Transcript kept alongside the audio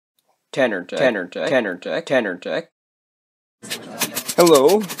Tanner Tech.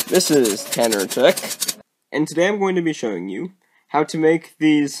 Hello, this is Tanner Tech, and today I'm going to be showing you how to make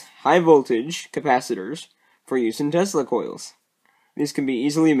these high voltage capacitors for use in Tesla coils. These can be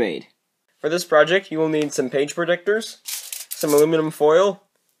easily made. For this project, you will need some page protectors, some aluminum foil,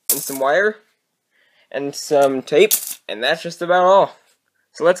 and some wire, and some tape, and that's just about all.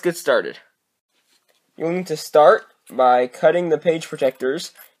 So let's get started. You'll need to start by cutting the page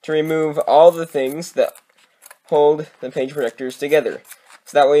protectors to remove all the things that hold the page protectors together.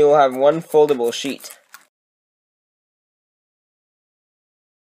 So that way you'll have one foldable sheet.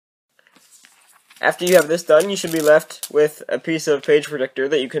 After you have this done, you should be left with a piece of page protector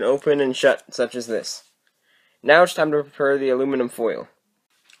that you can open and shut, such as this. Now it's time to prepare the aluminum foil.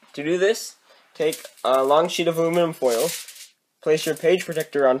 To do this, take a long sheet of aluminum foil, place your page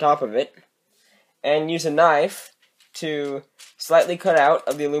protector on top of it, and use a knife to slightly cut out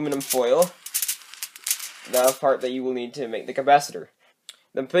of the aluminum foil the part that you will need to make the capacitor.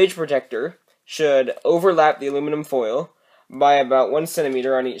 The page protector should overlap the aluminum foil by about 1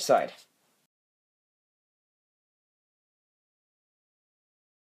 centimeter on each side.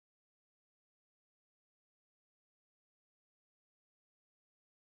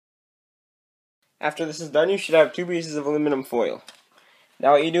 After this is done, you should have 2 pieces of aluminum foil.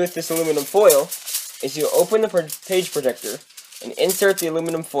 Now what you do with this aluminum foil is you open the page protector and insert the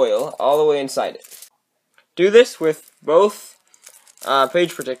aluminum foil all the way inside it. Do this with both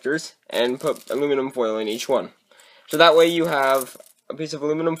page protectors and put aluminum foil in each one. So that way you have a piece of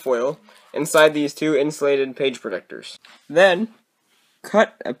aluminum foil inside these 2 insulated page protectors. Then,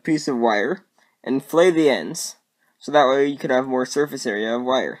 cut a piece of wire and flay the ends, so that way you could have more surface area of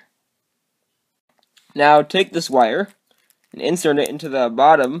wire. Now take this wire and insert it into the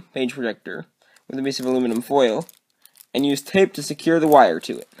bottom page protector with a piece of aluminum foil, and use tape to secure the wire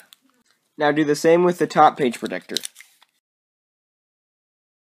to it. Now do the same with the top page protector.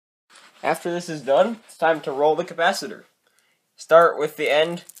 After this is done, it's time to roll the capacitor. Start with the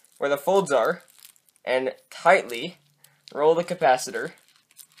end where the folds are, and tightly roll the capacitor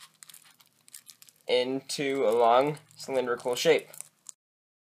into a long cylindrical shape.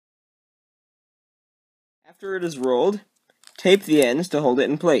 After it is rolled, tape the ends to hold it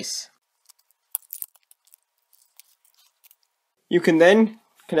in place. You can then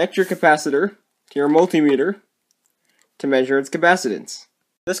connect your capacitor to your multimeter to measure its capacitance.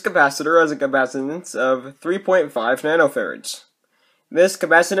 This capacitor has a capacitance of 3.5 nanofarads. This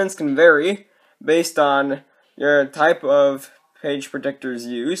capacitance can vary based on your type of page protectors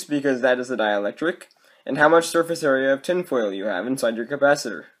used, because that is a dielectric, and how much surface area of tinfoil you have inside your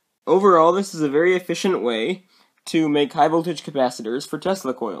capacitor. Overall, this is a very efficient way to make high voltage capacitors for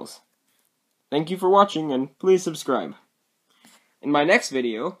Tesla coils. Thank you for watching, and please subscribe. In my next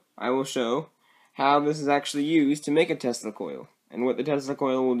video, I will show how this is actually used to make a Tesla coil, and what the Tesla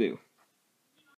coil will do.